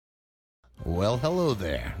Well, hello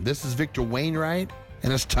there. This is Victor Wainwright,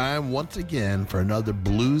 and it's time once again for another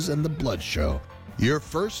Blues and the Blood show. Your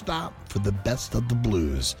first stop for the best of the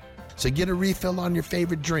blues. So get a refill on your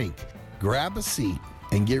favorite drink, grab a seat,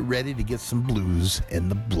 and get ready to get some blues in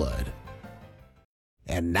the blood.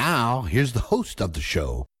 And now, here's the host of the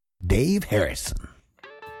show, Dave Harrison.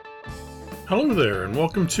 Hello there, and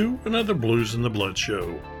welcome to another Blues and the Blood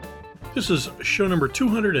show. This is show number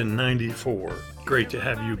 294. Great to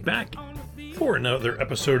have you back for another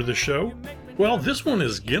episode of the show. Well, this one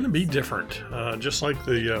is going to be different, just like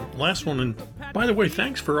the last one. And by the way,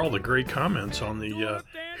 thanks for all the great comments on the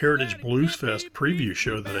Heritage Blues Fest preview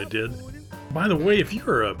show that I did. By the way, if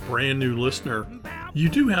you're a brand new listener, you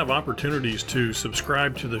do have opportunities to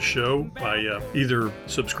subscribe to the show by either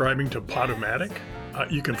subscribing to Podomatic.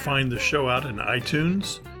 You can find the show out in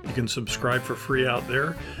iTunes. You can subscribe for free out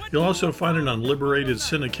there. You'll also find it on Liberated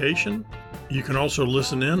Syndication. You can also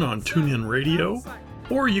listen in on TuneIn Radio.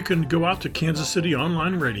 Or you can go out to Kansas City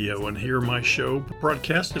Online Radio and hear my show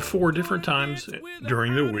broadcasted 4 different times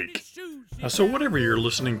during the week. So whatever your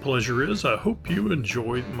listening pleasure is, I hope you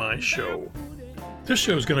enjoy my show. This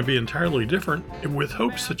show is going to be entirely different, with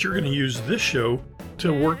hopes that you're going to use this show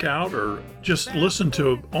to work out or just listen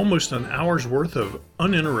to almost an hour's worth of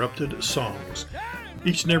uninterrupted songs.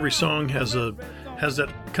 Each and every song has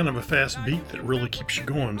that kind of a fast beat that really keeps you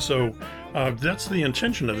going. So that's the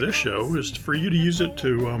intention of this show, is for you to use it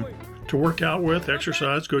to work out with,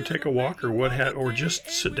 exercise, go take a walk, or just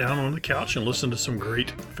sit down on the couch and listen to some great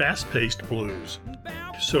fast-paced blues.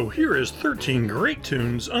 So here is 13 great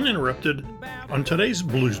tunes uninterrupted on today's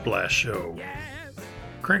Blues Blast show.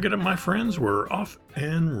 Crank it up, my friends. We're off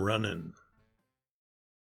and running.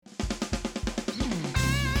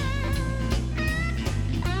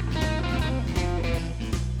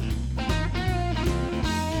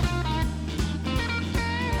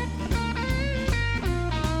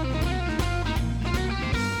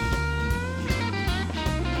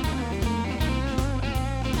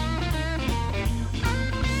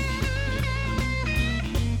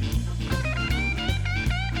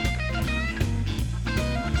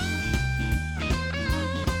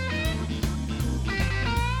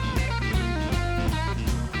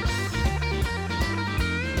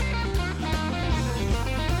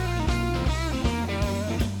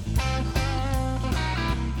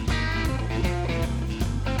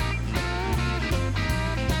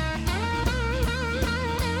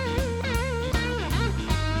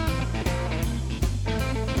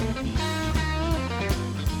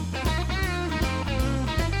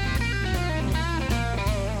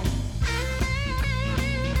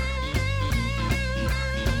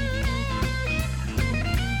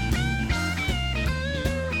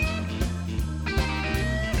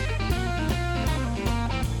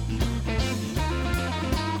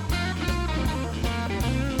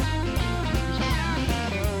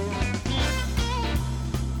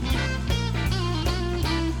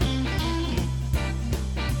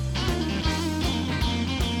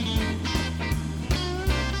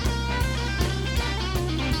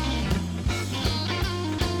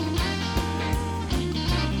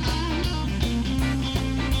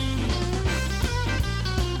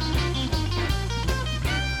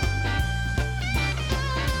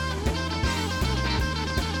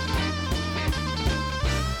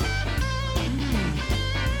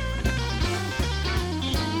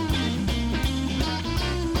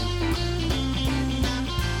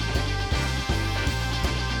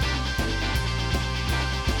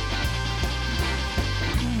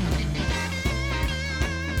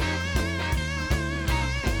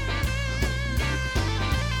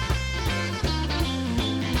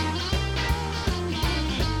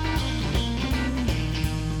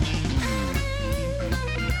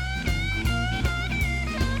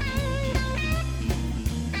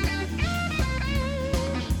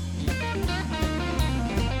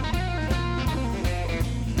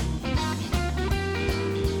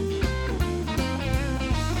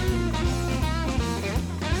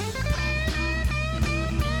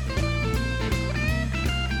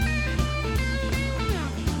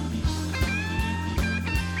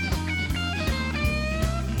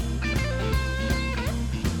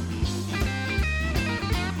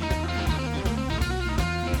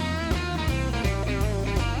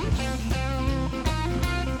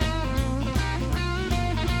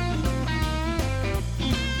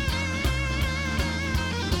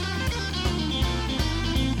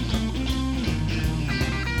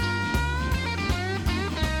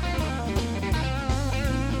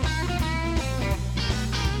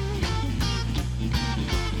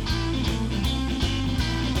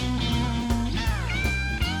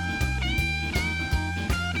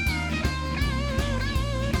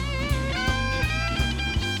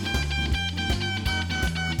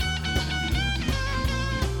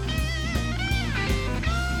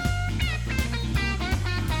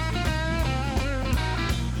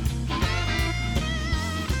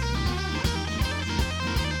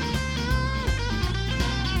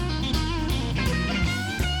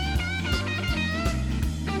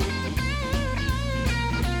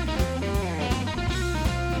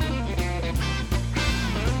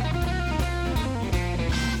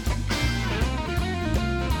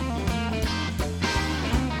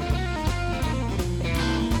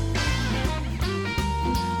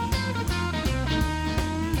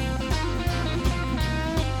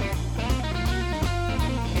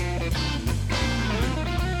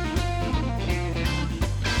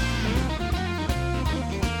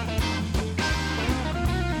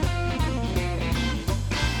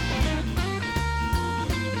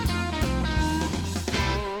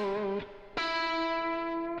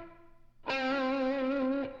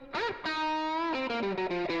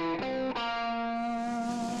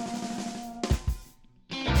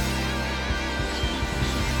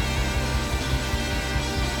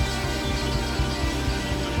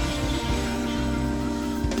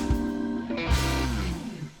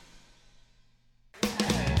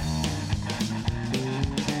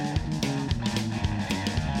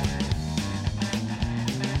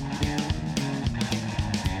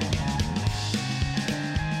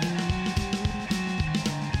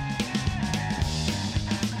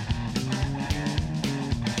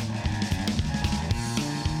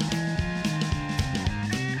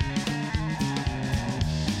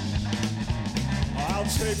 I'll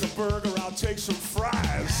take a burger, I'll take some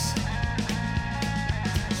fries.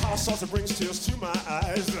 Hot sauce that brings tears to my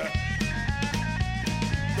eyes.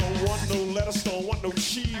 Don't want no lettuce, don't want no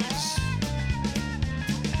cheese.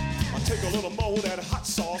 I'll take a little more of that hot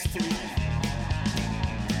sauce, please.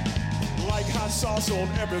 Like hot sauce on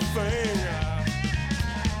everything.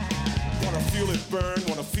 Wanna feel it burn,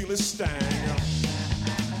 wanna feel it sting.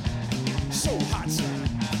 So hot,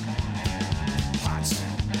 hot,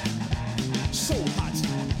 so hot.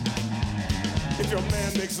 If your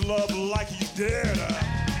man makes love like he's dead,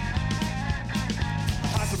 hide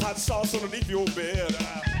some hot sauce underneath your bed.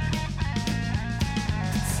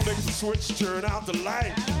 Flick the switch, turn out the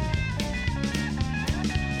light.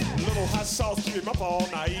 Little hot sauce keep him up all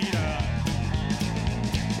night.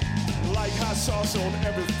 Like hot sauce on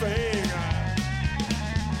everything.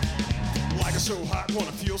 Like it's so hot,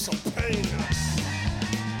 wanna feel some pain.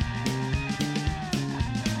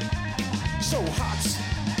 So hot.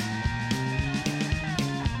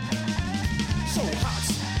 So hot.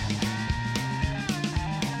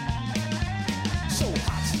 So hot.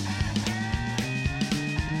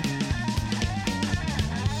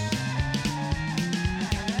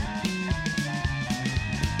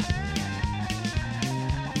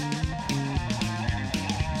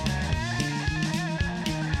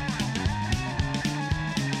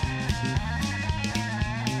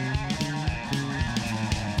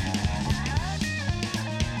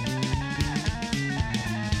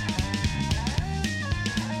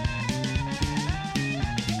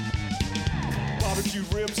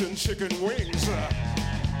 Ribs and chicken wings. I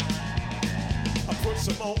put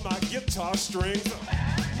some on my guitar strings. A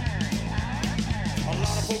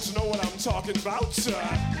lot of folks know what I'm talking about. It's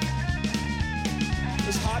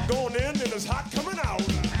hot going in and it's hot coming out.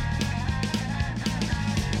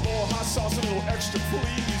 More hot sauce, a little extra,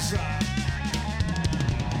 please.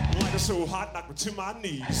 Like it's so hot, knock me to my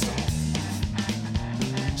knees.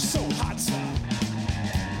 So hot,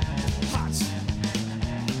 hot,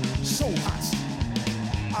 so hot.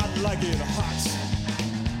 I like it hot,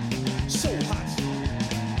 so hot,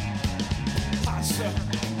 hot,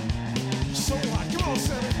 so hot. Come on,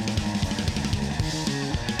 Sammy.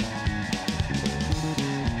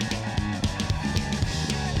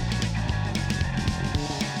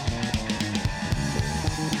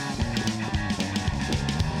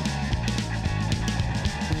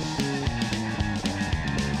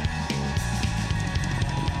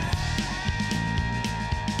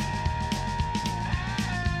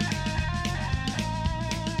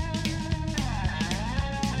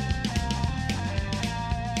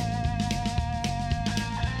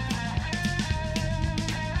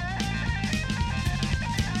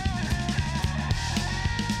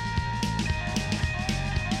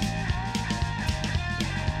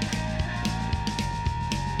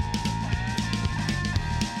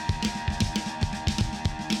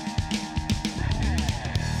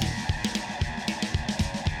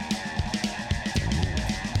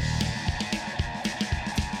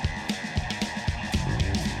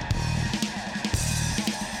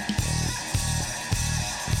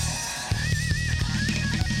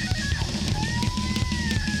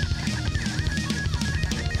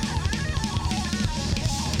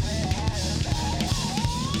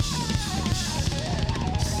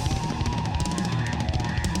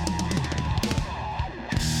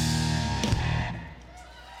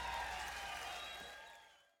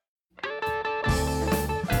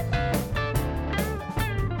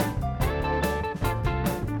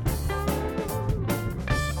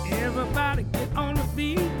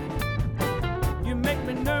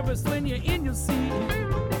 When you're in your seat,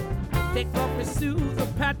 take off your shoes or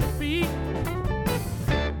pat your feet,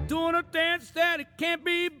 doing a dance that it can't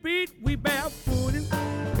be beat. We barefootin',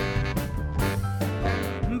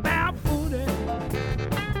 barefootin',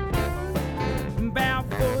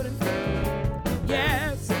 barefootin',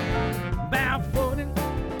 yes, barefootin'.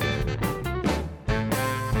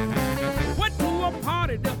 Went to a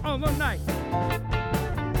party the other night.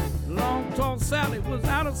 Long tall Sally was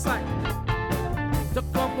out of sight.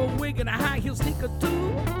 Took off a wig and a high heel sneaker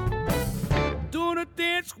too. Doing a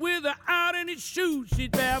dance with her out in his shoes. She's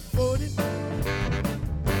barefooted,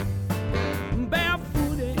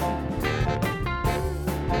 barefooted,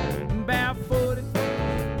 barefooted,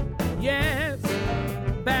 yes,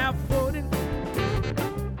 barefooted.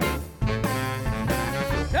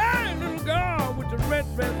 Hey, little girl with the red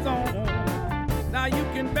dress on. Now you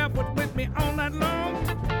can barefoot with me all night long.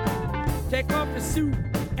 Take off your suit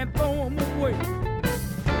and throw them away.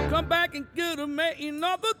 Come back and get them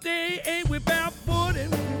another day. Ain't we barefooted?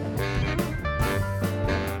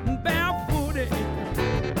 Barefooted.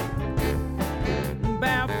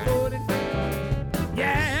 Barefooted.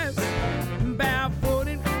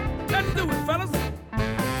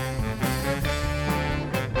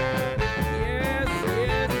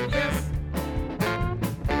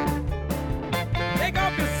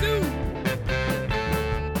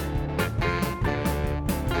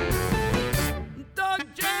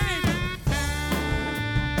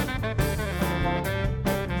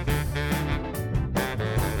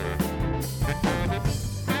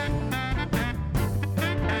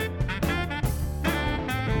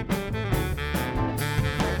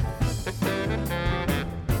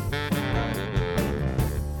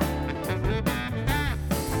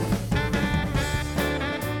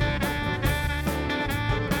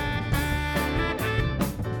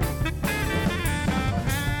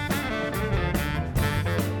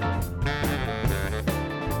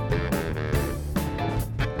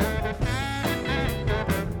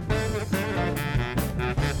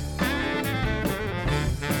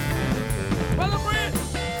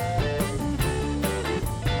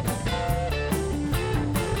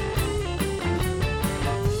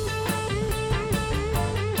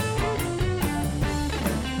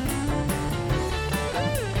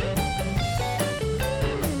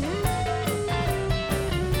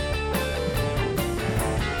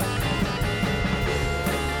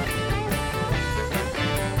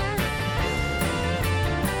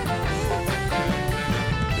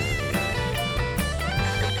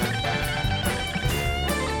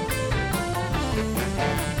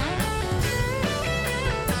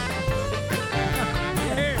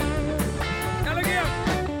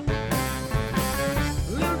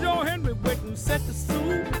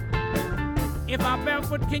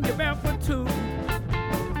 barefoot, can you barefoot too?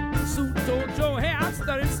 Suit told Joe, hey, I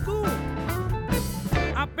studied school.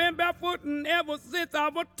 I've been barefootin' ever since I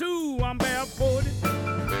was 2. I'm barefooted.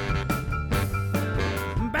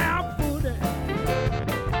 Barefooted.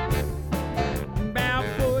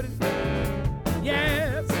 Barefooted.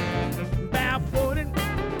 Yes. Barefooted.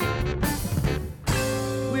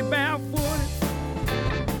 We barefooted.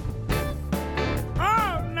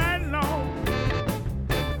 All night long.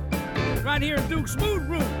 Right here in Duke's Smooth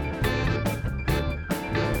Room.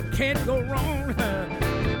 Can't go wrong.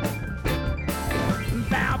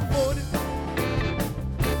 Barefooted.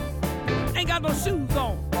 Ain't got no shoes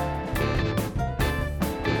on.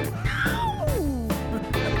 Ow!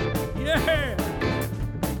 Yeah.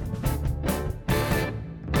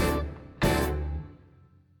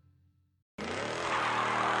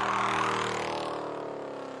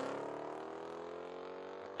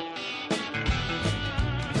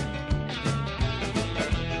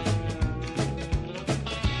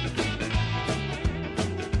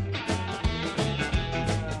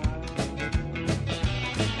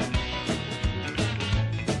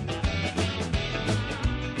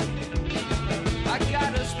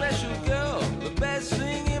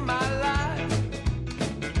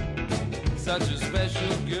 Such a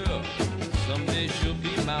special girl, someday she'll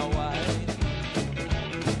be my wife.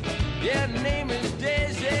 Yeah, her name is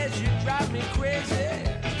Daisy, she drives me crazy.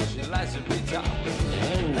 She likes to be topless.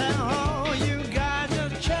 Now you guys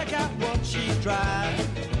just check out what she drives.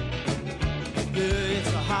 Yeah,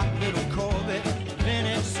 it's a hot little Corvette,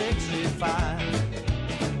 vintage 65.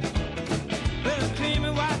 With a creamy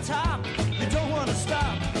white top, you don't want to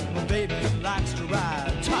stop. My baby likes to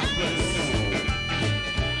ride topless.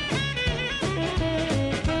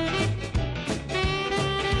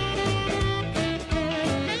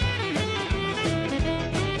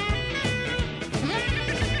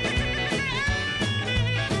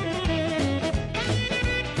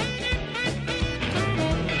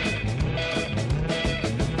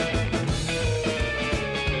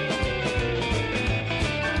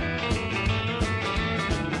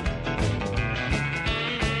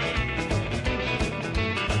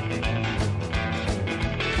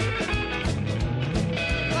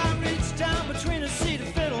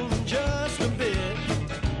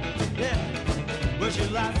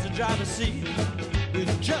 Driver's seat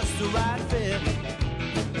with just the right fit.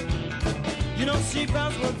 You know,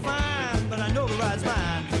 seatbelts work fine, but I know the ride's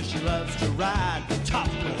mine, cause she loves to ride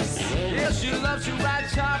topless. Yeah, she loves to ride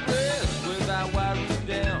topless without wiping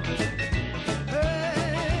down.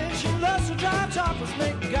 Hey, she loves to drive topless,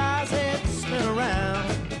 make guys' heads spin around.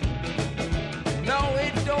 No,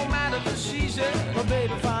 it don't matter the season. My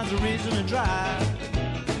baby finds a reason to drive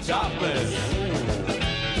topless.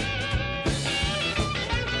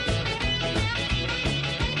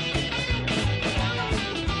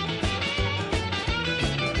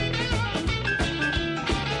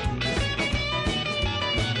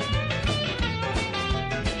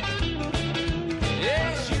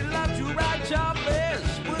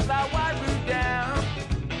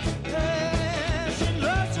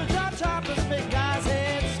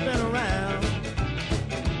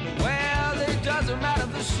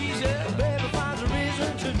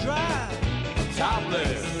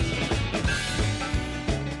 Topless.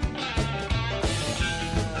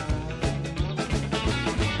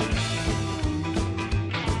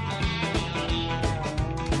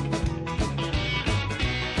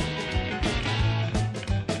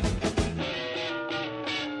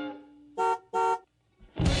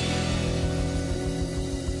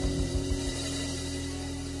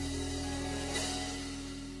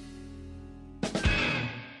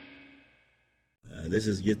 This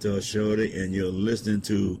is Guitar Shorty, and you're listening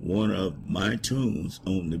to one of my tunes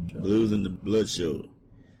on the Blues and the Blood Show.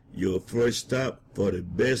 Your first stop for the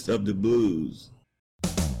best of the blues.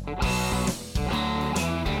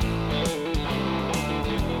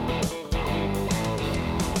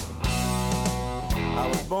 I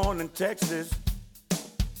was born in Texas,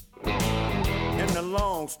 in the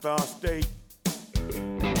Lone Star State,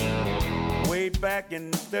 way back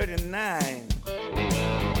in '39.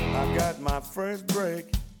 I got my first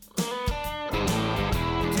break.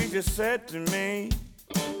 Teacher said to me,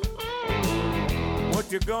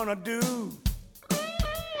 "What you gonna do?"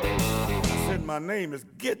 I said, "My name is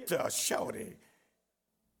Guitar Shorty,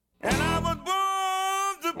 and I was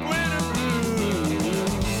born to play the blues.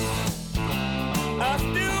 I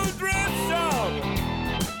still dress sharp,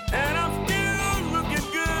 and I'm still looking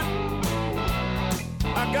good.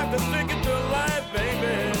 I got to stick it to life,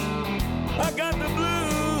 baby. I got the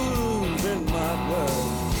blues in my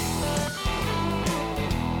blood."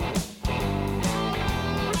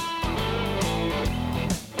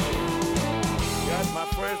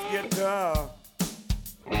 America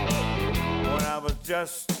when I was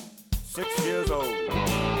just 6 years old.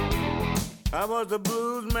 I was a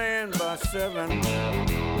blues man by 7.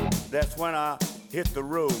 That's when I hit the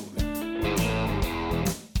road.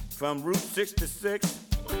 From Route 66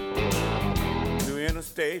 to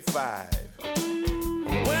Interstate 5.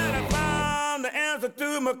 When I found the answer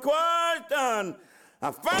to my question,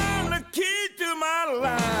 I found the key to my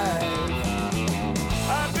life.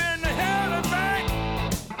 I've been to hell and back,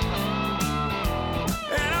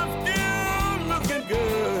 and I'm still looking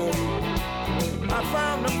good. I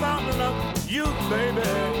found the fountain of youth, baby.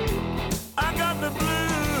 I got the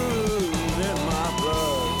blues in my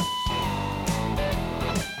blood.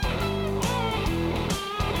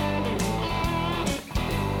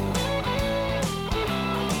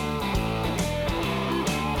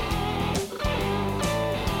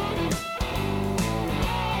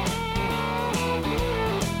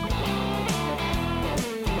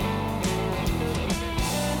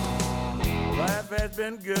 Life has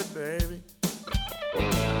been good, baby,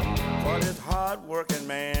 for this hard-working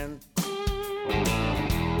man.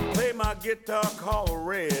 Play my guitar called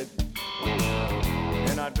Red,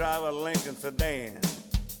 and I drive a Lincoln sedan.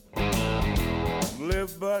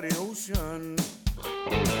 Live by the ocean,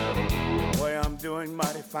 where I'm doing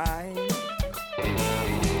mighty fine.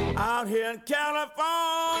 Out here in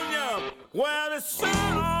California, where the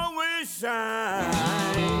sun always shines.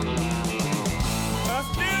 I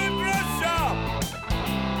still dress sharp,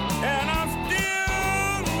 and I'm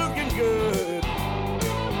still looking good.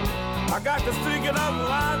 I got the secret of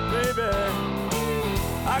life, baby.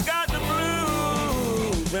 I got the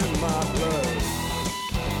blues in my blood.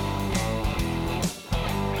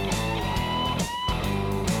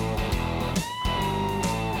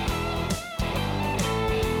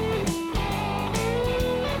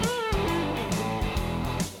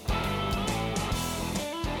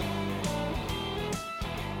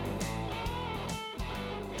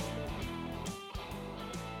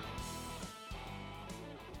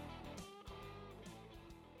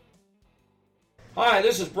 Hi,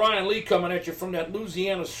 this is Brian Lee coming at you from that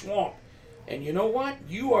Louisiana swamp. And you know what?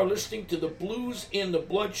 You are listening to the Blues in the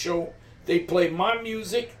Blood show. They play my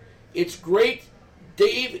music. It's great.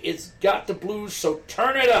 Dave, it's got the blues, so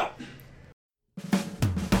turn it up.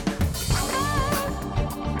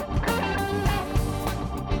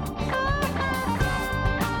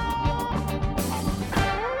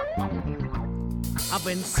 I've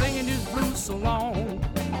been singing this blues so long,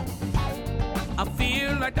 I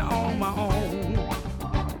feel like they're on my own.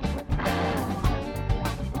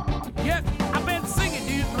 Yes, I've been singing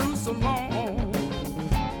these blues so long,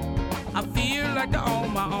 I feel like they're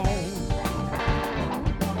on my own.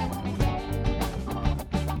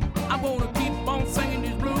 I'm gonna keep on singing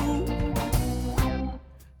these blues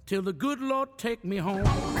till the good Lord take me home.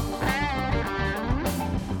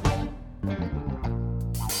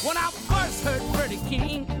 When I first heard Freddie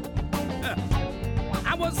King,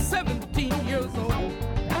 I was 17 years old.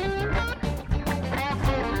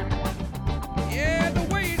 Yeah, the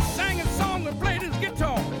way he sang his song and played his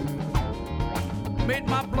guitar made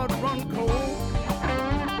my blood run cold.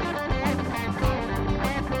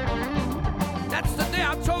 That's the day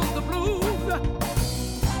I chose the blues,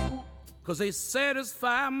 'cause they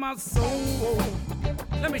satisfy my soul.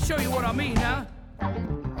 Let me show you what I mean now.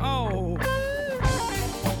 Oh.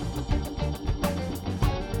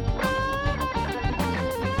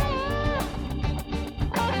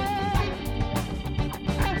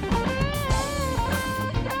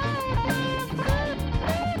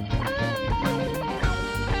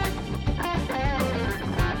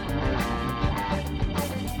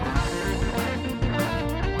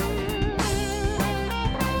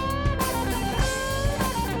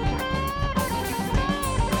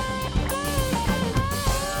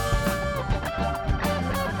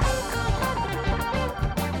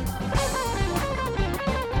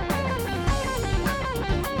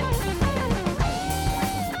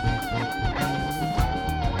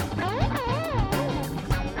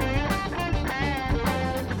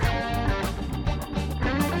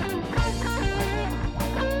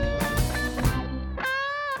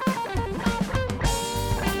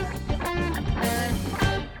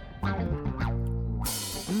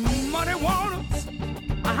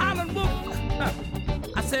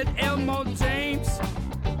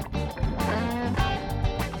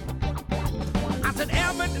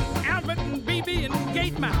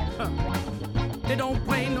 They don't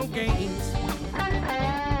play no games.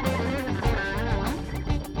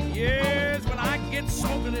 Yes, when I get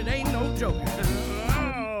smoking, it ain't no joke.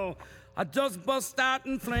 Oh, I just bust out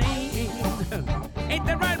in flames. Ain't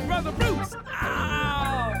that right, Brother Bruce?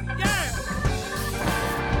 Oh, yeah.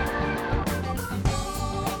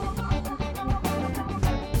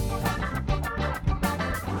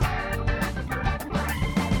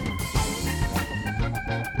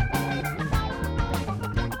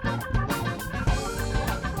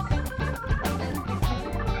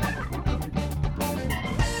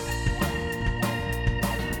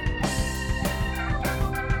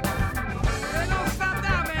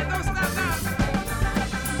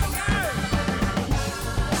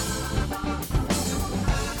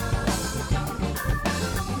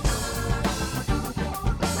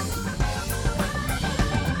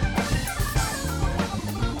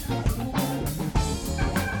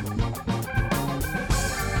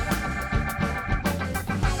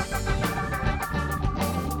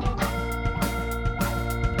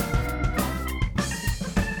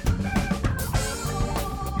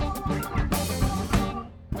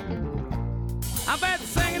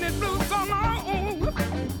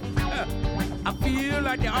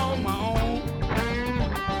 like you're all my own.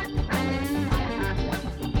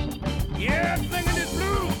 Yeah, singing this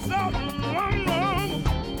blues so long, long.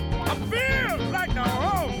 I feel like they're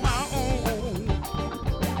all my own.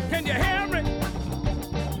 Can you hear me?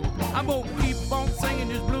 I'm gonna keep on singing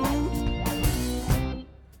this blues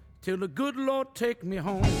till the good Lord take me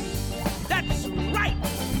home. That's right.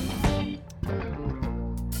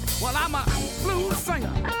 Well, I'm a blues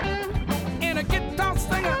singer and a guitar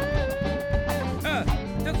singer,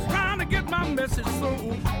 just trying to get my message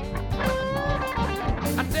through.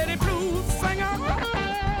 I said a blues singer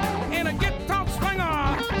and a guitar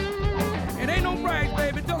stringer. It ain't no brag,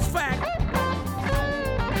 baby, just fact.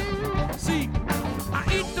 See, I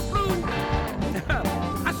eat the blues,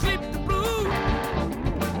 I sleep the blues.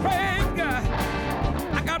 Praise God,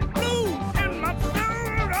 I got blues in my soul.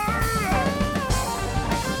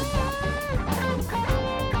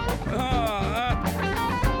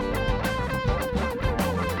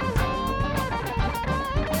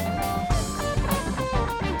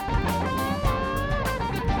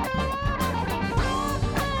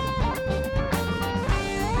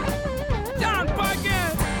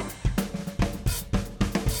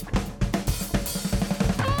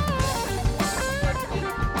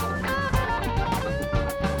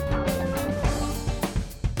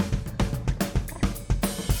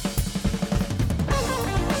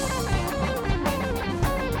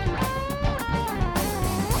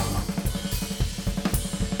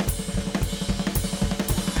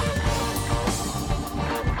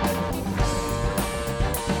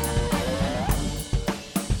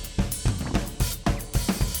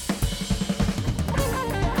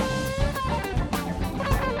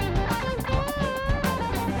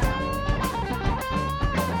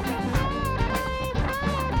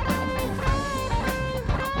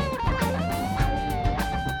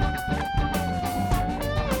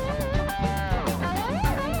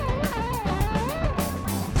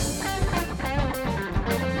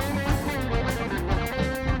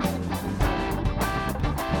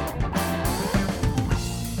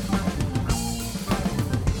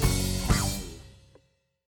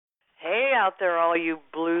 Out there, all you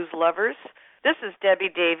blues lovers. This is Debbie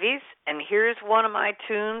Davies, and here's one of my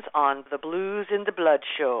tunes on the Blues in the Blood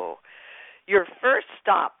show. Your first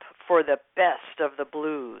stop for the best of the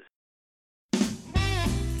blues.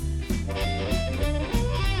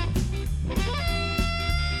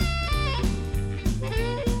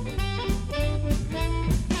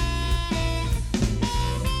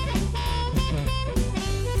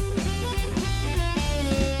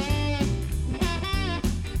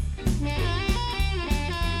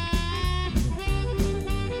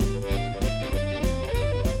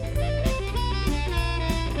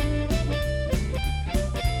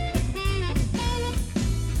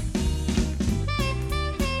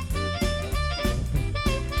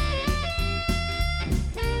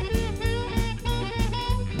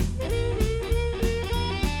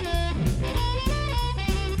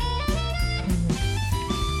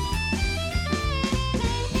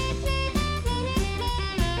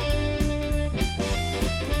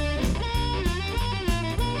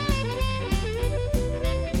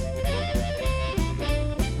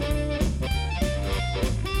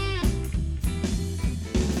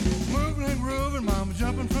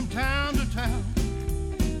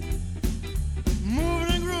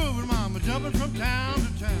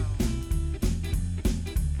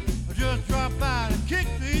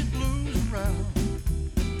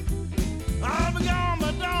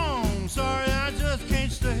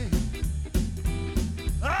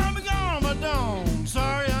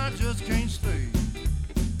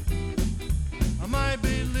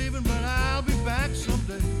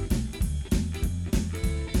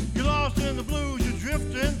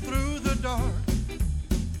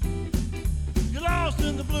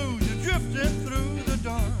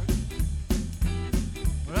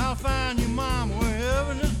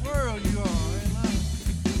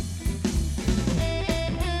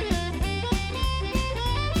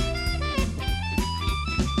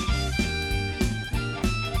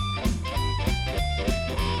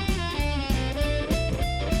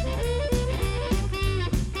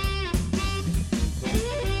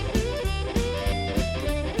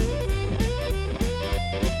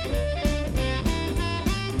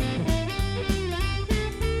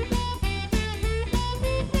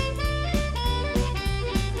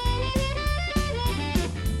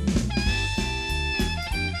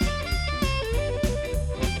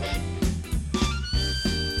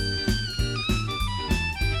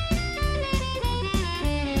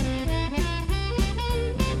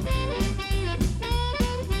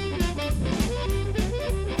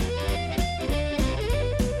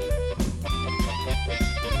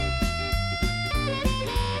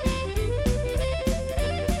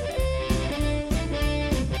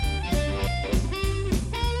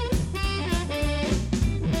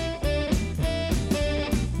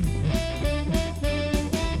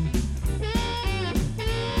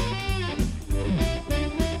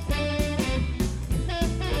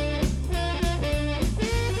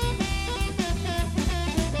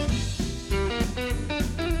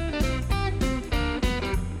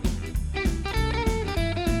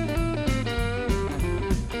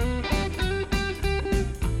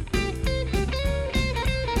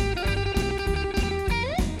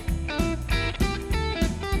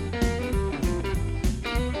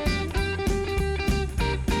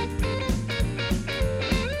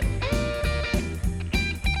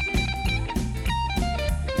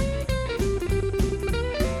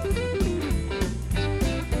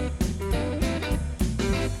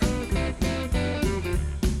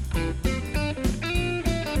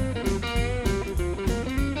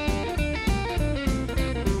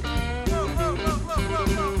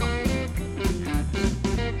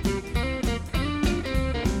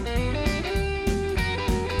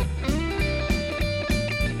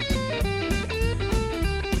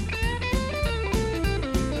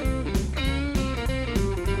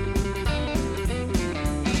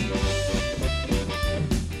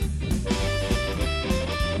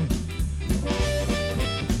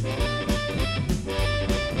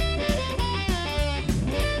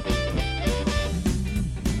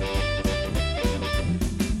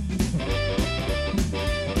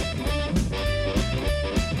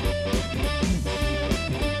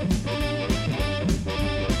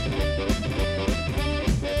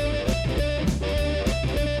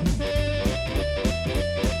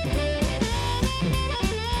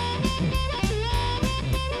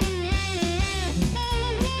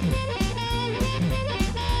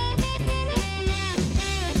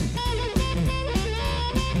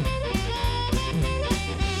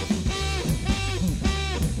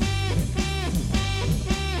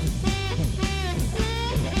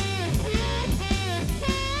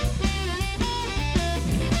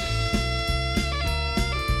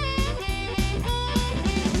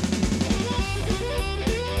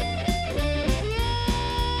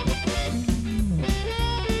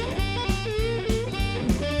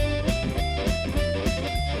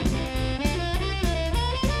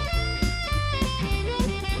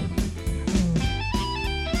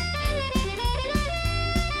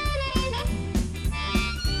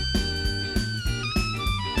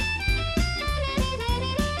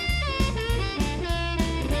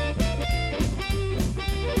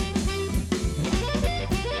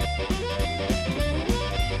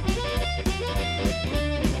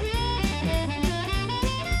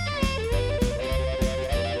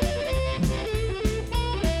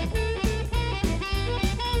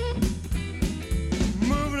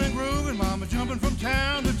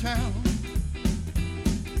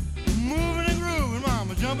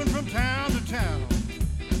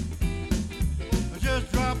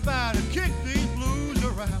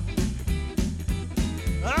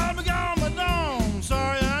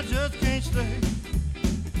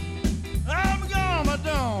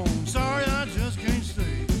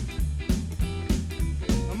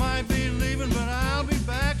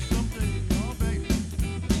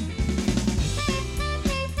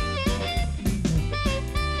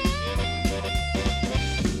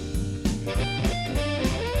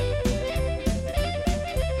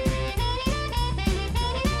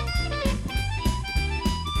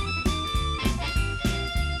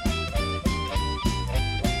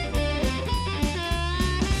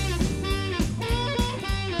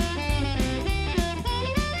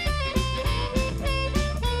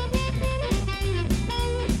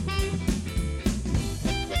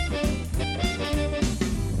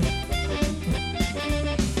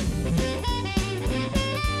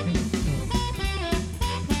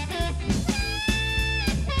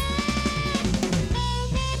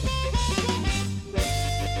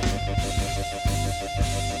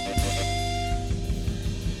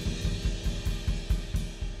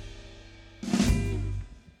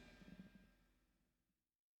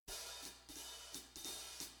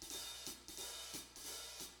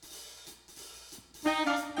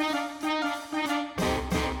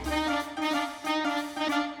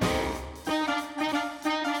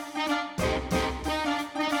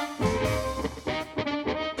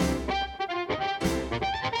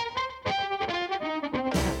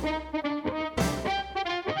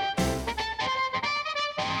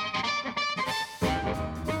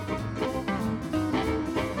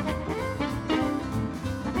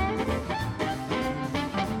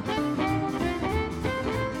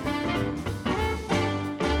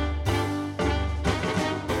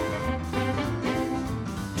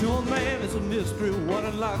 mystery what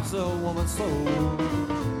unlocks a woman's soul.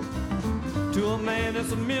 To a man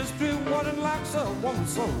it's a mystery what unlocks a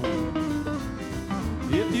woman's soul.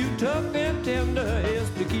 If you tough and tender, it's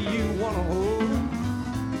picky you wanna hold.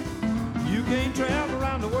 You can't travel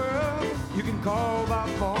around the world, you can call by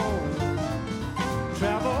phone.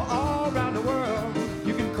 Travel all around the world,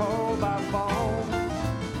 you can call by phone.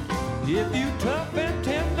 If you tough and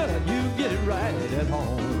tender, you get it right at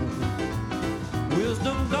home.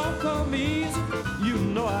 Wisdom don't come easy, you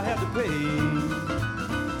know I have to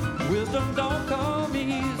pay. Wisdom don't come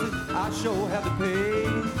easy, I sure have to pay.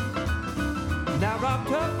 Now I'm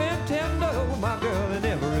tough and tender with my girl in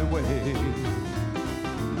every way.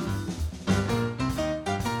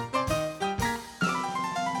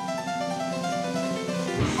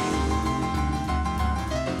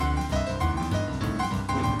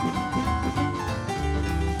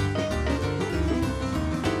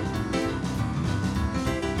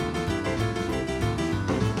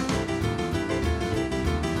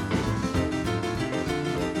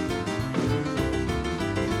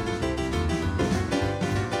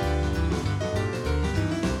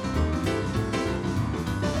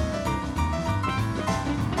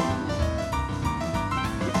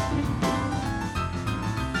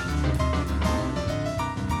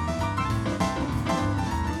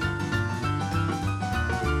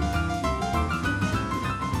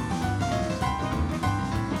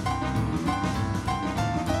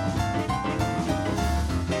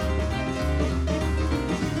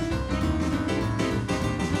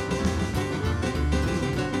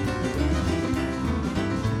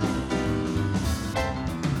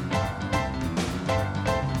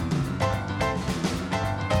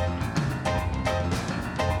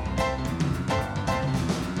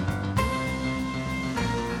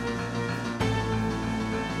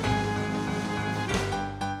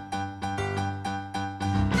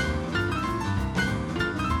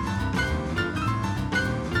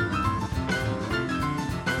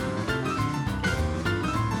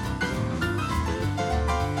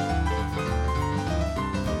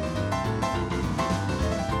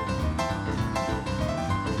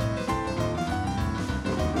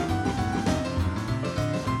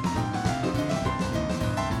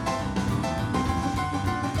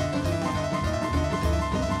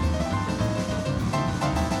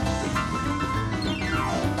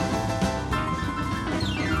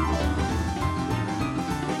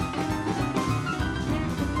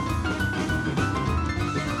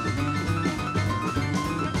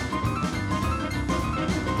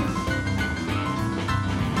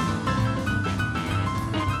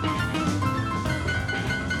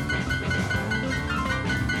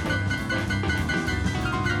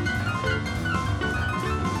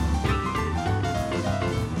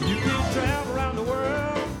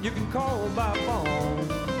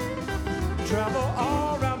 Travel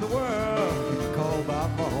all around the world, you can call by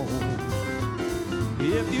phone.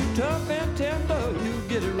 If you tough and tender, you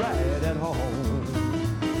get it right at home.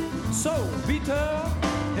 So be tough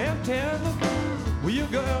and tender with your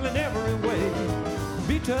girl in every way.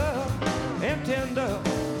 Be tough and tender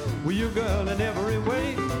with your girl in every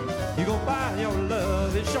way. You gon' find your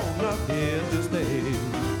love is sure enough here to stay.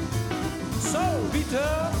 So be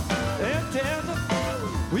tough and tender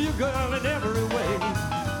with your girl in every way.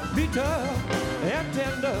 Be tough and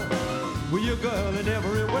tender with your girl in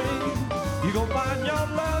every way. You gon' find your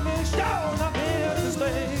love is sure enough here to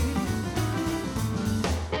stay.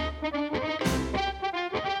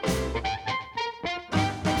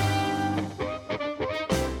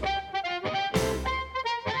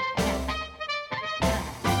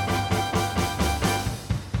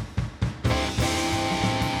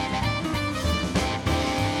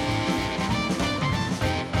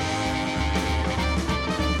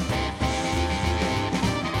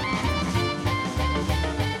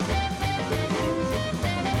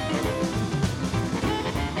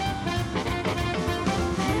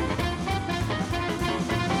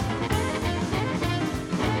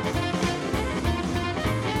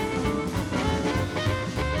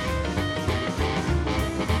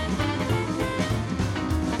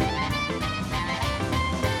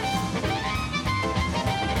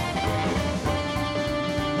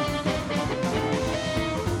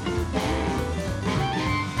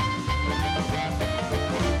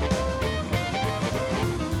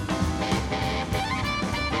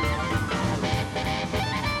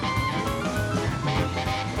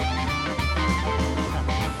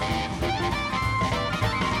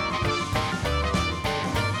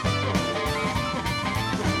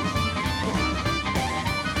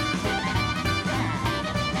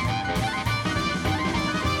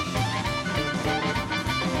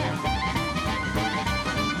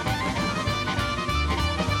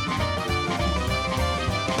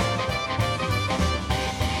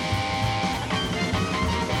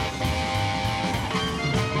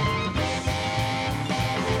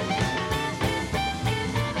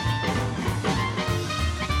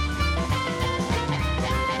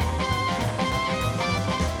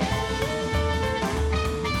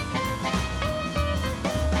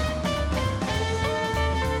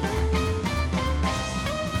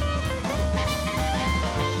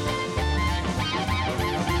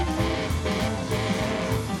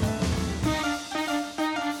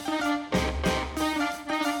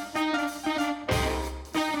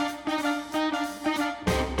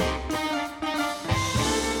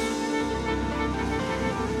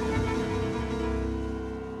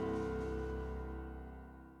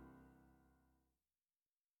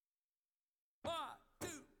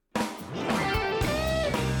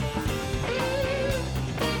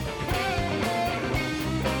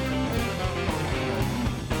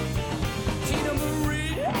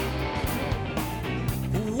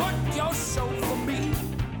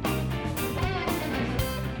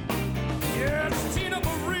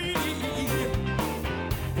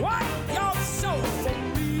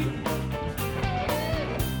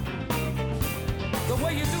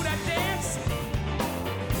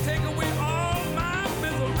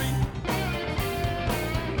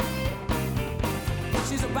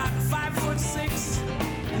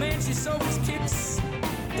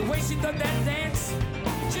 she does that dance,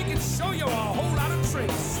 she can show you a whole lot of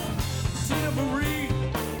tricks. Tina Marie,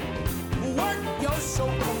 work your show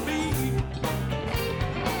for me.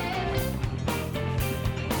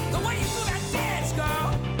 The way you do that dance,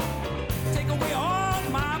 girl, take away all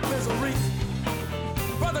my misery.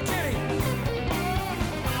 Brother Kenny.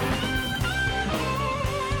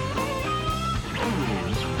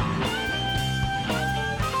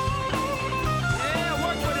 Yeah,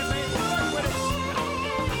 work with it, baby, work with it.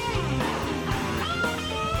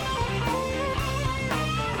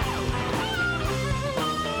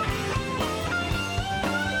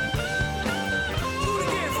 Do it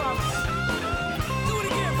again for me. Do it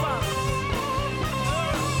again for me.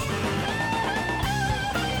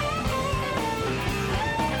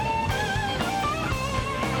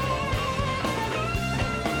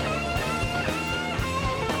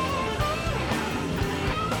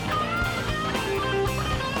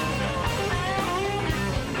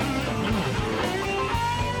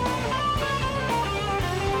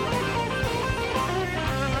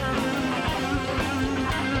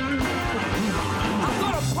 I'm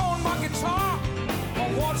gonna pawn my guitar or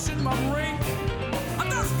washing my ring. I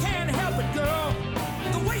just can't help it, girl.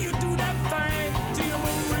 The way you do that thing, Tia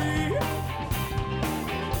Marie.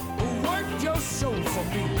 Work your show for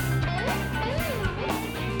me.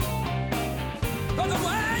 But the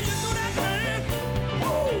way you do that thing,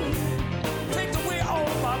 woo, takes away all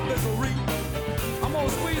my misery. I'm gonna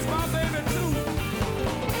squeeze my baby too.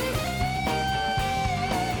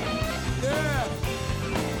 Yeah.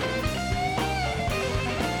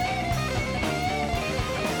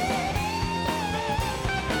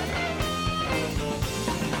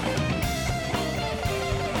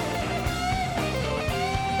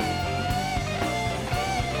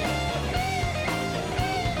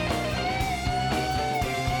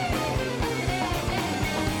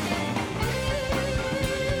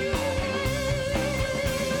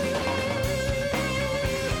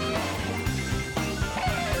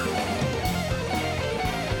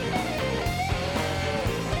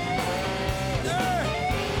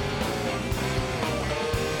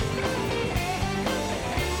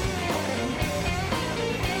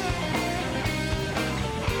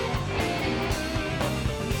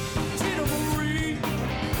 Tina Marie,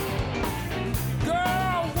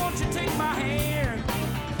 girl, won't you take my hand?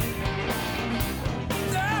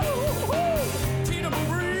 Oh, Tina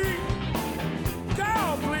Marie,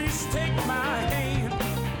 girl, please take my hand.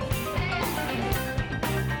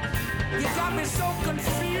 You got me so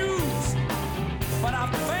confused, but I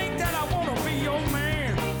think that I want to be your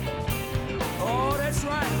man. Oh, that's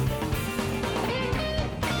right.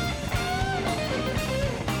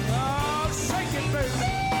 Oh, shake it, baby.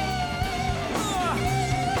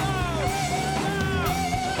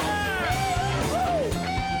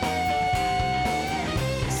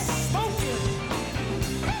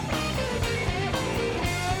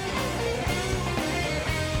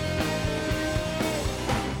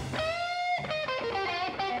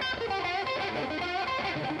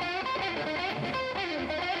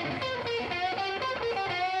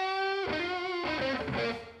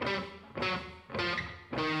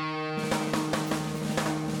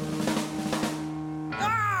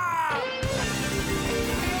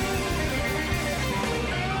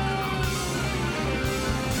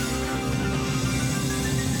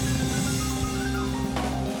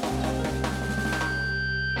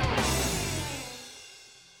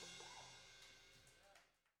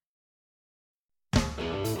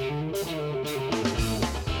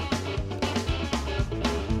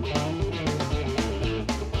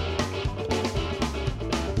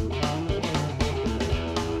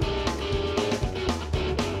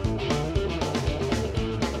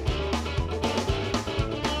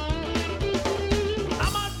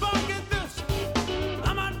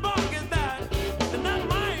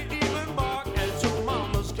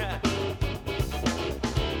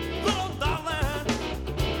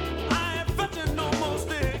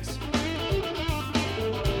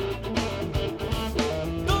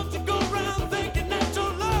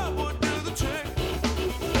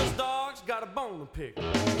 pick.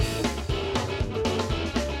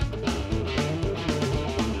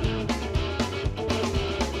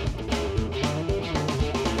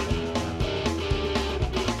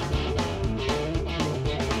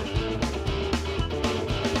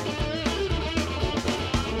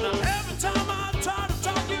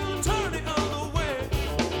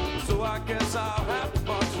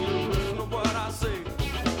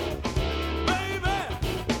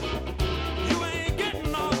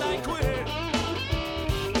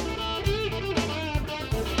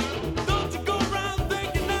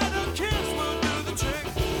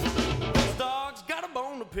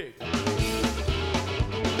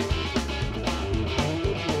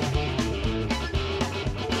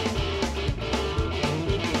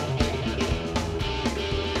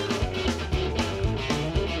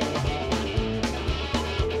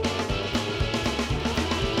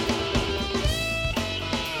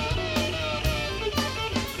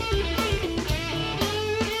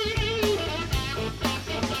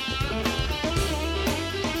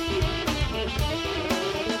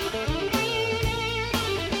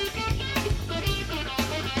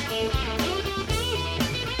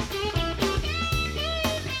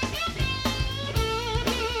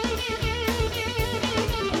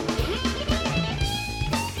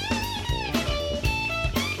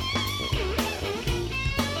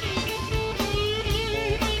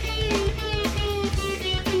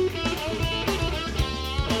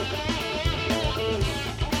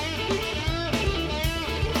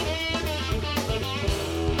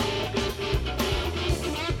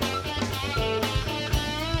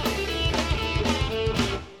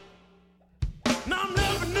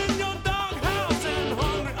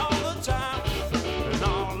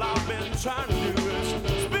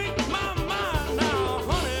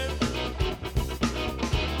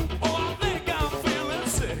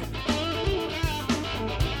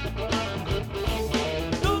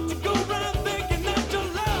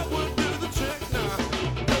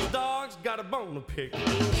 gonna pick.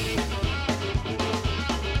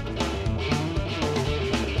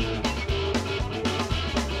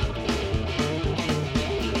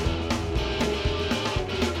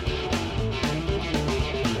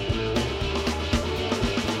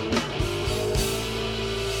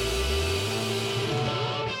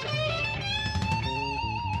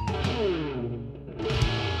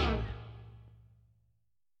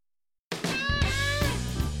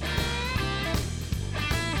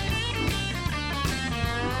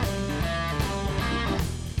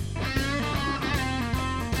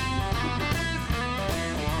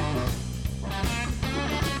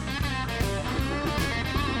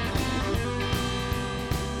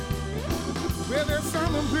 Well, there's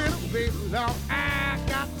something pretty, baby, Lord, I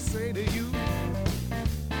got to say to you.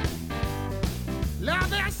 Lord,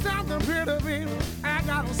 there's something pretty, baby, I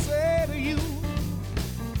got to say to you.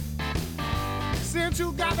 Since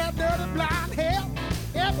you got that dirty blonde hair,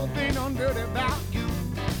 everything done dirty about you.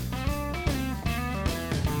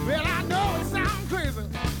 Well, I know it sounds crazy,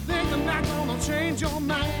 thinking that's gonna change your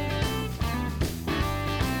mind.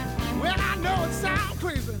 Well, I know it sounds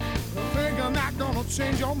crazy, thinking that's gonna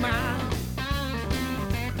change your mind.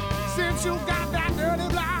 Since you got that dirty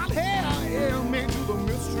blonde hair, it'll make you the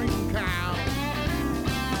mistreating kind.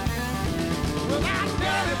 Well, that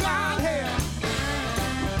dirty blonde hair,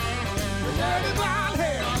 the dirty blonde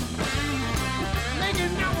hair,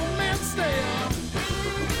 making young men stare.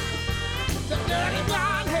 The dirty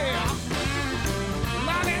blonde hair,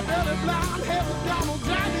 like that dirty blonde hair was gonna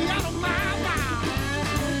drive me out of my mind.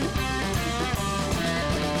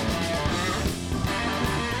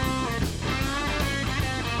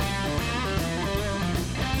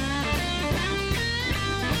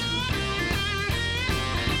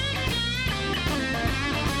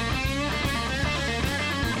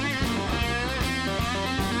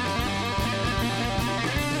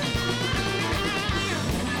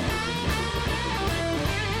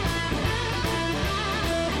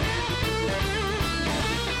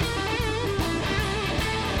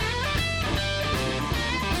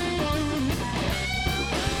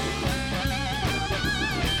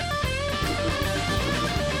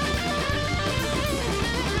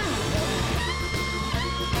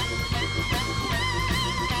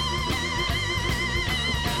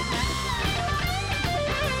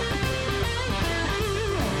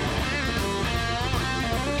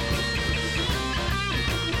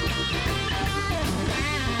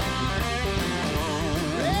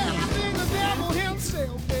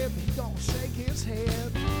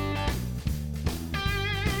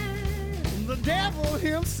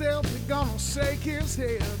 Himself is gonna shake his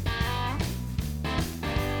head.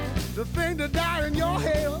 The thing to die in your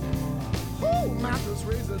head, whoo, not just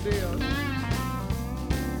razor dead.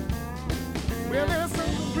 Well, there's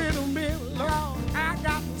something pretty big, Lord, I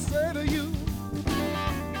got to say to you.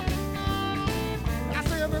 I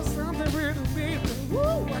said there's something pretty big,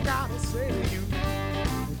 whoo, I gotta say to you.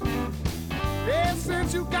 Yeah,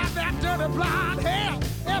 since you got that dirty blonde hair,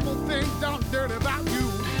 everything done dirty about you.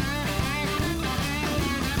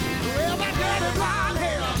 Well, that dirty blonde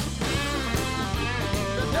hair,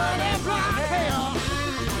 the dirty blonde hair,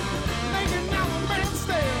 making young men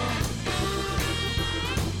stare.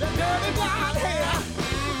 The dirty blonde hair,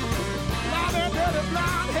 now that dirty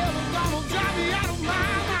blonde hair was gonna drive me out of my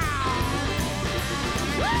mind.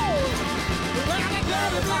 Woo! Well, that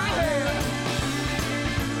dirty blonde hair,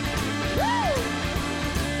 woo!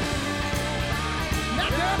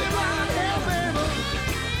 That dirty blonde hair, baby.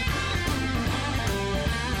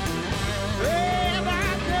 Yeah,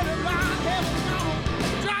 that dirty blonde hair was gonna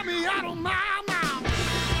drive me out of my mind.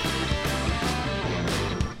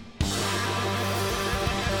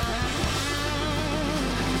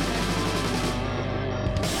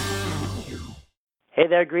 Hey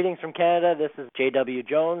there, greetings from Canada. This is J.W.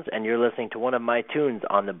 Jones, and you're listening to one of my tunes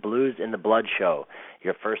on the Blues in the Blood show,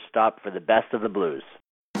 your first stop for the best of the blues.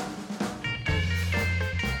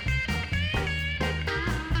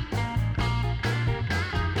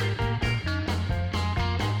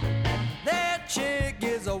 That chick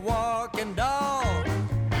is a walking dog.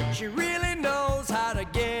 She really knows how to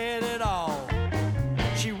get it on.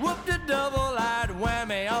 She whooped a double-eyed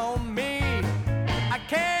whammy on me. I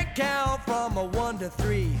can't count from a 1 to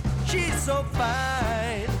 3. She's so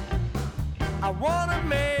fine, I wanna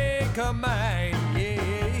make her mine,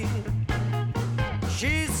 yeah.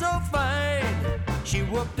 She's so fine, she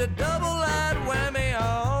whooped a double-eyed whammy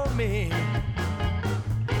on me.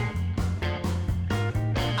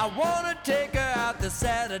 I wanna take her out this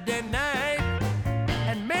Saturday night,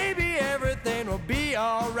 and maybe everything will be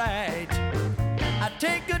alright. I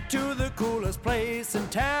take her to the coolest place in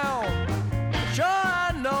town. Sure,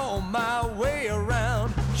 I know my way around.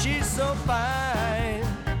 so fine.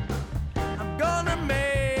 I'm gonna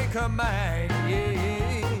make her mine,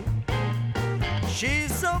 yeah.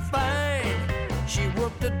 She's so fine. She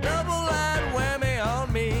whooped a double-eyed whammy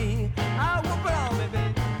on me. I whoop it on me, baby.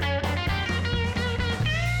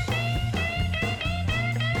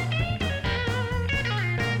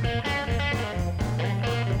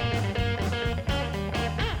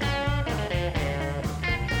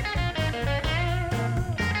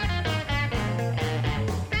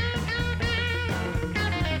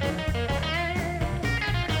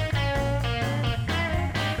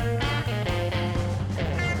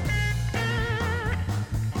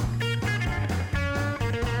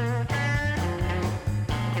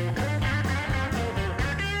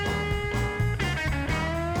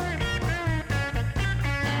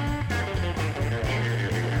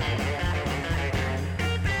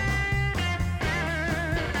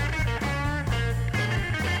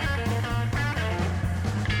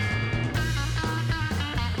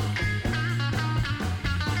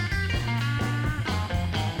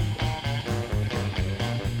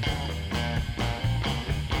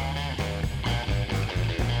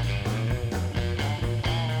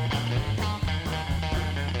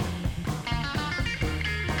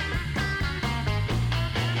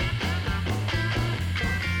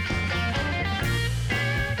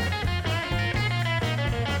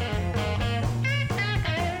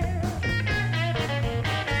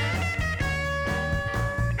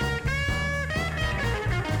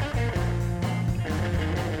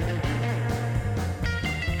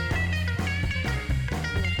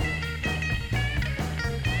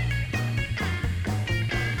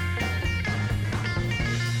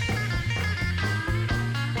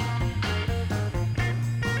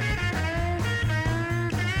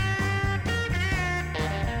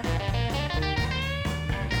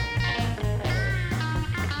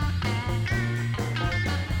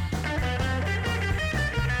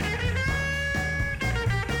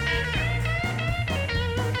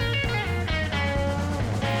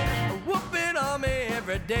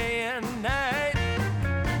 Day and night.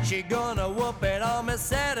 She gonna whoop it on me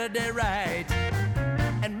Saturday right,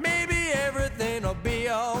 and maybe everything'll be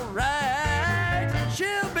alright.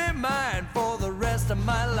 She'll be mine for the rest of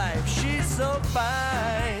my life. She's so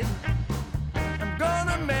fine. I'm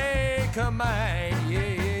gonna make her mine,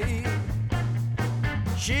 yeah.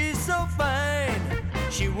 She's so fine.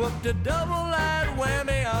 She whooped a double-eyed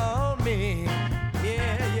whammy on me.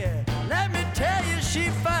 Yeah, yeah. Let me tell you, she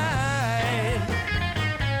fine.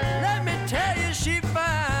 Tell you she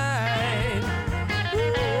fine.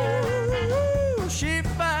 Ooh, she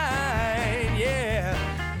fine, yeah.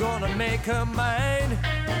 Gonna make her mine.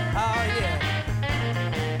 Oh yeah.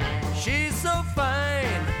 She's so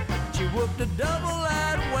fine. She whooped a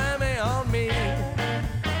double-eyed whammy on me.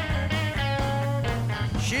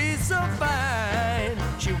 She's so fine.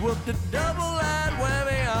 She whooped a double-eyed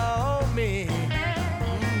whammy on me.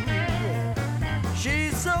 Yeah.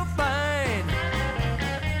 She's so fine.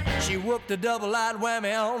 She whooped a double-eyed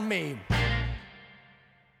whammy on me.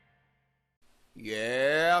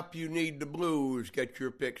 Yep, you need the blues. Get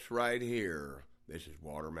your picks right here. This is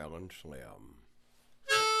Watermelon Slim.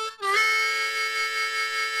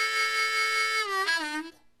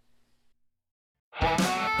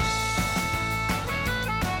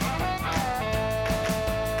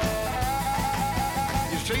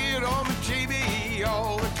 You see it on the TV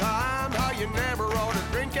all the time, how you never ought to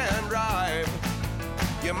drink and drive.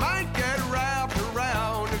 You might get wrapped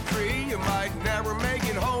around a tree, you might never make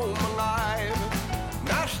it home alive.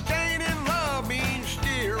 Not staying in love means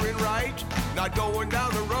steering right, not going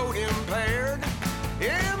down the road impaired.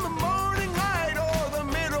 In the morning light or the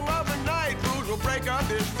middle of the night, booze will break up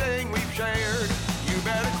this thing we've shared. You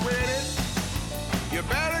better quit it, you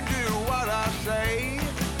better do what I say.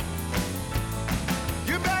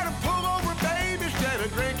 You better pull over, baby, instead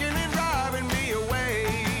of drinking and driving me away.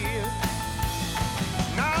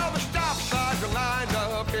 Now the stop signs are lined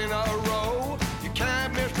up in a row. You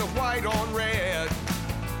can't miss the white on red.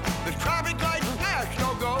 The traffic lights flash,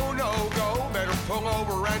 no go, no go. Better pull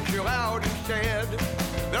over and chill out instead.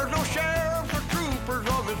 There's no sheriffs or troopers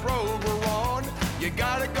on this road we're on. You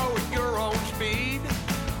gotta go at your own speed.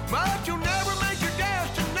 But you'll never make your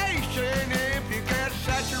destination if you get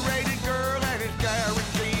saturated, girl, and it's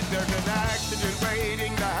guaranteed. There's an accident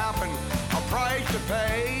waiting to happen, a price to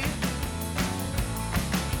pay.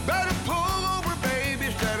 Better pull over, baby,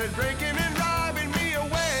 instead of drinking and driving me away.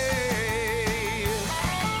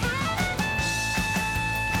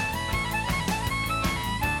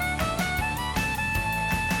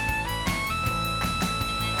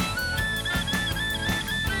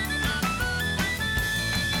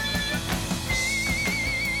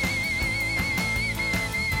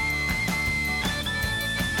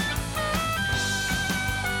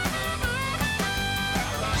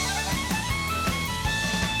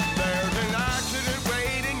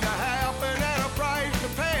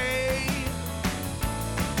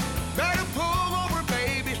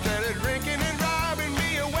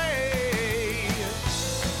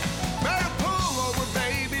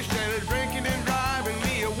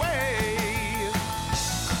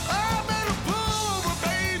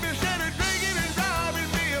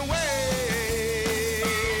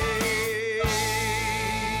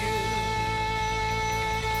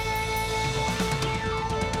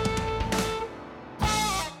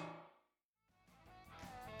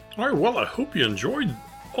 All right, well, I hope you enjoyed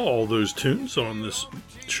all those tunes on this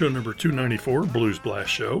show number 294, Blues Blast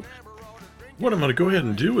Show. What I'm going to go ahead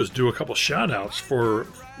and do is do a couple shout-outs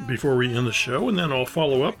before we end the show, and then I'll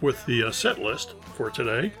follow up with the set list for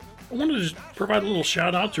today. I wanted to just provide a little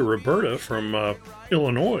shout-out to Roberta from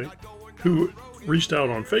Illinois, who reached out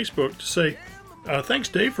on Facebook to say, thanks,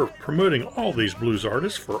 Dave, for promoting all these blues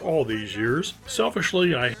artists for all these years.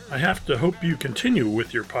 Selfishly, I have to hope you continue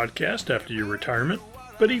with your podcast after your retirement,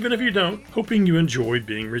 but even if you don't, hoping you enjoyed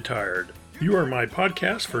being retired. You are my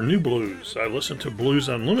podcast for new blues. I listen to Blues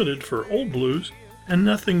Unlimited for old blues, and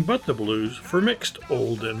Nothing But the Blues for mixed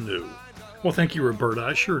old and new. Well, thank you, Roberta.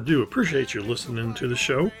 I sure do appreciate you listening to the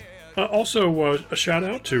show. Also, a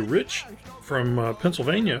shout-out to Rich from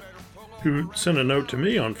Pennsylvania, who sent a note to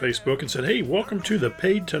me on Facebook and said, hey, welcome to the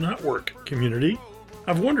Paid to Not Work community.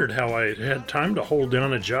 I've wondered how I had time to hold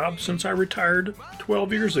down a job since I retired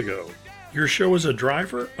 12 years ago. Your show is a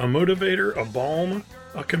driver, a motivator, a balm,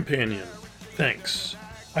 a companion. Thanks.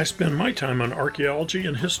 I spend my time on archaeology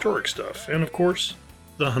and historic stuff, and of course,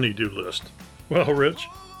 the honey-do list. Well, Rich,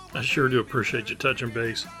 I sure do appreciate you touching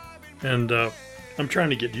base, and I'm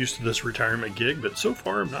trying to get used to this retirement gig, but so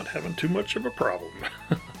far I'm not having too much of a problem.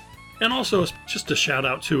 And also, just a shout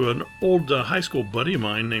out to an old high school buddy of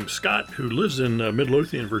mine named Scott, who lives in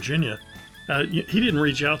Midlothian, Virginia. He didn't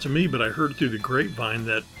reach out to me, but I heard through the grapevine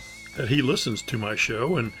that he listens to my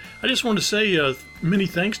show, and I just want to say many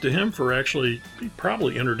thanks to him for he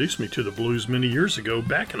probably introduced me to the blues many years ago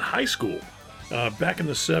back in high school. Back in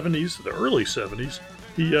the 70s, the early 70s,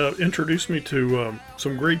 he introduced me to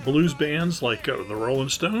some great blues bands like the Rolling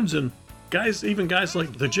Stones and guys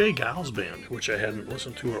like the Jay Giles Band, which I hadn't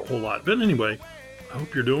listened to a whole lot. But anyway, I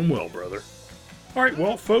hope you're doing well, brother. All right,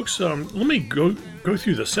 well, folks, let me go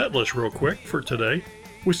through the set list real quick for today.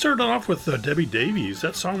 We started off with Debbie Davies.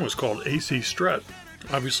 That song was called AC Strut,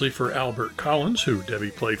 obviously for Albert Collins, who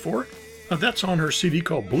Debbie played for. That's on her CD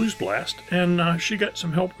called Blues Blast, and she got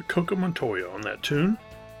some help with Coco Montoya on that tune.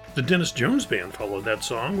 The Dennis Jones Band followed that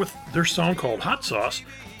song with their song called Hot Sauce.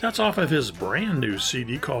 That's off of his brand new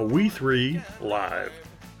CD called We Three Live.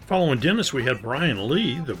 Following Dennis, we had Bryan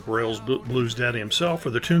Lee, the Braille's blues daddy himself,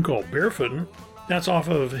 with a tune called Barefootin. That's off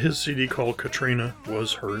of his CD called Katrina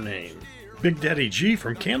Was Her Name. Big Daddy G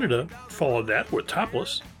from Canada followed that with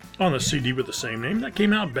Topless on the CD with the same name. That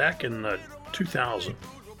came out back in 2000.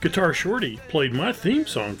 Guitar Shorty played my theme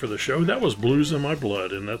song for the show. That was Blues in My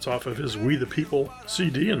Blood, and that's off of his We the People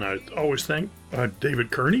CD. And I always thank David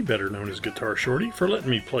Kearney, better known as Guitar Shorty, for letting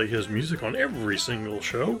me play his music on every single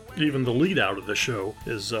show. Even the lead out of the show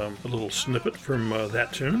is a little snippet from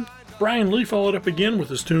that tune. Bryan Lee followed up again with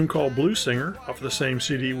his tune called Blues Singer off of the same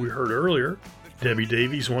CD we heard earlier. Debbie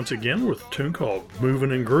Davies once again with a tune called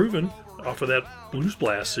Movin and Groovin off of that Blues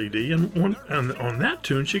Blast CD, and on that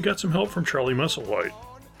tune she got some help from Charlie Musselwhite.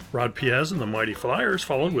 Rod Piazza and the Mighty Flyers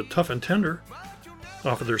followed with Tough and Tender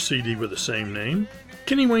off of their CD with the same name.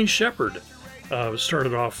 Kenny Wayne Shepherd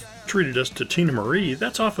started off Treated Us to Tina Marie.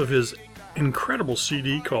 That's off of his incredible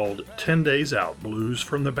CD called 10 Days Out, Blues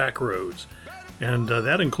from the Backroads. And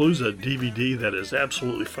that includes a DVD that is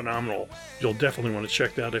absolutely phenomenal. You'll definitely want to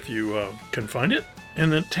check that if you can find it.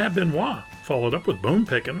 And then Tab Benoit followed up with Bone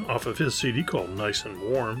Pickin' off of his CD called Nice and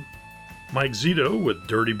Warm. Mike Zito with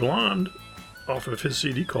Dirty Blonde off of his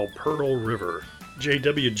CD called Pearl River.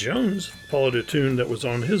 J.W. Jones followed a tune that was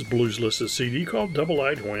on his Blueslisted CD called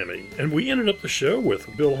Double-Eyed Whammy. And we ended up the show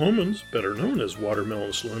with Bill Homans, better known as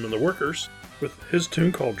Watermelon Slim and the Workers, with his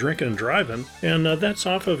tune called Drinkin and Drivin, and that's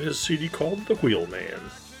off of his CD called The Wheelman.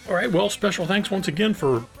 Alright, well, special thanks once again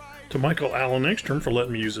to Michael Allen Engstrom for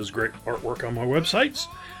letting me use his great artwork on my websites.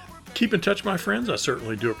 Keep in touch, my friends. I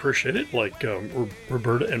certainly do appreciate it, like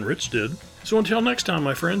Roberta and Rich did. So until next time,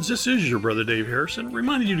 my friends, this is your brother Dave Harrison,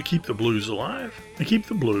 reminding you to keep the blues alive and keep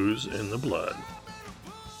the blues in the blood.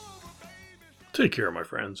 Take care, my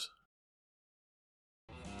friends.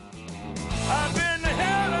 I've been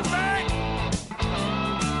held and back,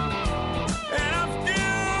 and I'm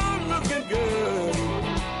still looking good.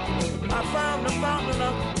 I found the fountain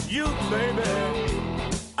of youth, baby.